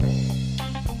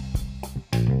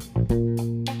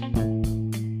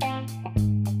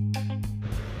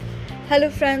Hello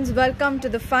friends, welcome to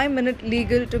the 5-Minute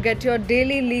Legal to get your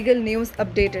daily legal news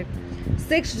updated.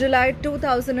 6 July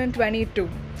 2022.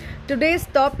 Today's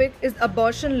topic is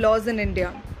abortion laws in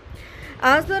India.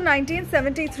 As the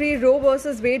 1973 Roe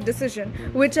vs. Wade decision,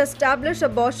 which established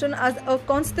abortion as a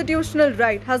constitutional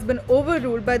right, has been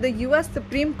overruled by the US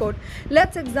Supreme Court,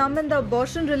 let's examine the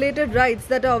abortion-related rights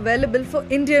that are available for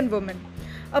Indian women.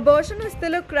 Abortion is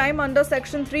still a crime under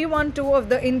Section 312 of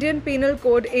the Indian Penal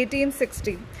Code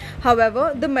 1860.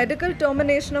 However, the Medical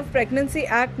Termination of Pregnancy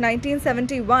Act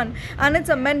 1971 and its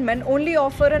amendment only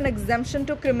offer an exemption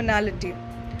to criminality.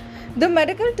 The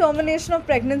Medical Termination of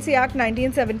Pregnancy Act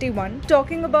 1971,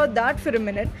 talking about that for a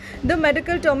minute, the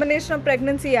Medical Termination of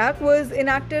Pregnancy Act was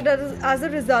enacted as a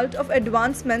result of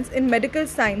advancements in medical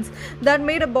science that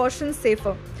made abortion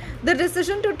safer. The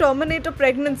decision to terminate a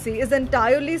pregnancy is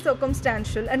entirely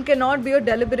circumstantial and cannot be a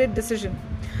deliberate decision.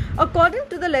 According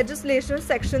to the legislation,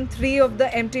 Section 3 of the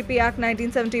MTP Act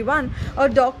 1971, a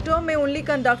doctor may only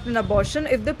conduct an abortion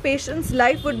if the patient's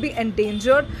life would be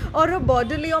endangered or her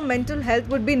bodily or mental health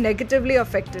would be negatively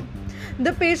affected.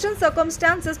 The patient's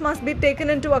circumstances must be taken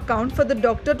into account for the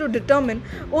doctor to determine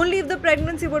only if the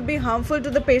pregnancy would be harmful to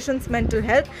the patient's mental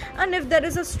health and if there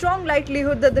is a strong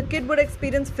likelihood that the kid would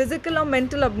experience physical or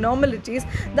mental abnormalities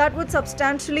that would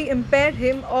substantially impair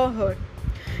him or her.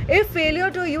 If failure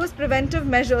to use preventive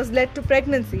measures led to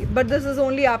pregnancy, but this is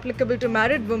only applicable to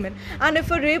married women, and if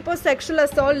a rape or sexual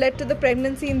assault led to the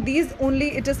pregnancy, in these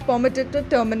only it is permitted to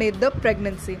terminate the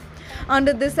pregnancy.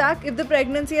 Under this act, if the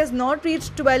pregnancy has not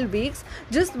reached 12 weeks,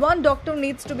 just one doctor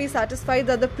needs to be satisfied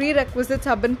that the prerequisites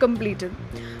have been completed.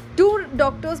 Two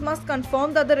doctors must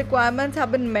confirm that the requirements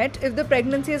have been met if the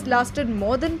pregnancy has lasted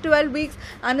more than 12 weeks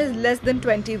and is less than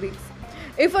 20 weeks.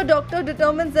 If a doctor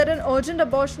determines that an urgent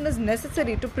abortion is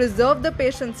necessary to preserve the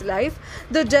patient's life,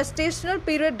 the gestational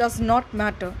period does not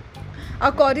matter.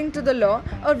 According to the law,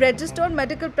 a registered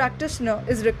medical practitioner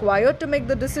is required to make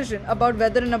the decision about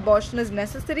whether an abortion is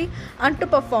necessary and to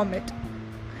perform it.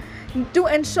 To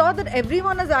ensure that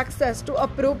everyone has access to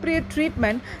appropriate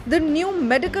treatment, the new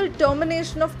Medical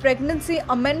Termination of Pregnancy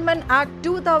Amendment Act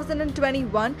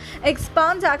 2021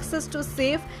 expands access to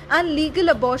safe and legal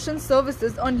abortion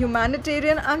services on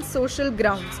humanitarian and social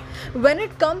grounds. When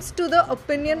it comes to the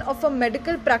opinion of a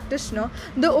medical practitioner,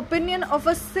 the opinion of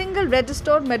a single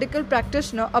registered medical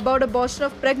practitioner about abortion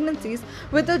of pregnancies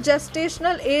with a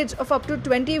gestational age of up to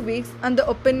 20 weeks and the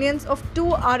opinions of two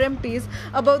RMPs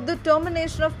about the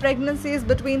termination of pregnancies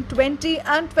between 20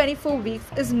 and 24 weeks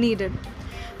is needed.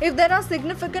 If there are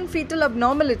significant fetal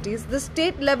abnormalities, the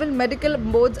state-level medical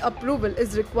board's approval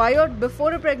is required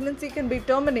before a pregnancy can be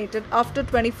terminated after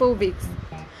 24 weeks.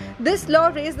 This law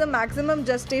raised the maximum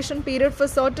gestation period for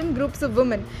certain groups of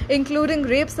women, including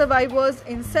rape survivors,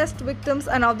 incest victims,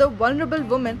 and other vulnerable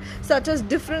women such as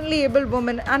differently abled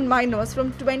women and minors,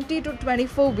 from 20 to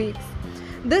 24 weeks.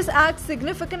 This act's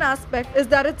significant aspect is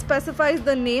that it specifies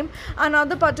the name and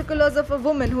other particulars of a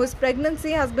woman whose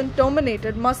pregnancy has been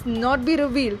terminated must not be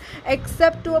revealed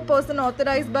except to a person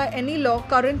authorized by any law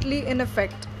currently in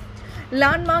effect.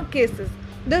 Landmark cases.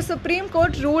 The Supreme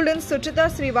Court ruled in Suchita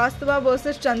Srivastava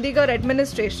vs. Chandigarh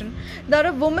Administration that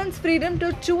a woman's freedom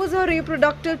to choose her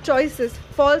reproductive choices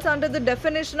falls under the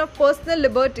definition of personal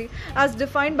liberty as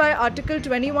defined by Article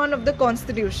 21 of the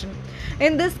Constitution.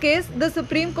 In this case, the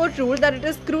Supreme Court ruled that it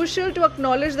is crucial to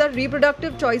acknowledge that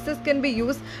reproductive choices can be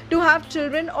used to have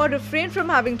children or refrain from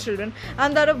having children,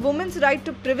 and that a woman's right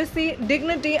to privacy,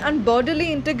 dignity, and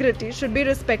bodily integrity should be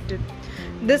respected.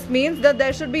 This means that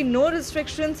there should be no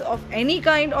restrictions of any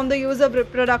kind on the use of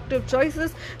reproductive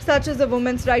choices, such as a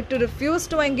woman's right to refuse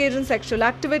to engage in sexual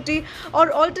activity,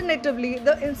 or alternatively,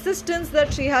 the insistence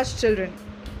that she has children.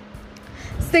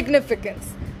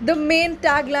 Significance. The main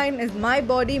tagline is "My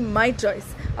body, my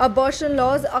choice." Abortion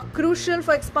laws are crucial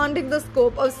for expanding the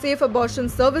scope of safe abortion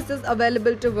services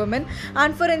available to women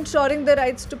and for ensuring the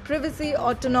rights to privacy,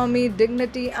 autonomy,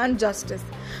 dignity, and justice.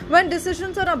 When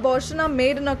decisions on abortion are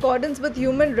made in accordance with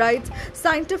human rights,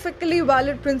 scientifically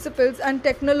valid principles, and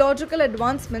technological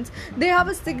advancements, they have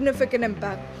a significant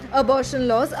impact. Abortion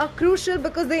laws are crucial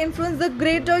because they influence the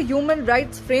greater human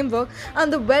rights framework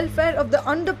and the welfare of the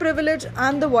underprivileged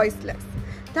and the voiceless.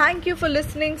 Thank you for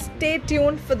listening. Stay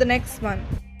tuned for the next one.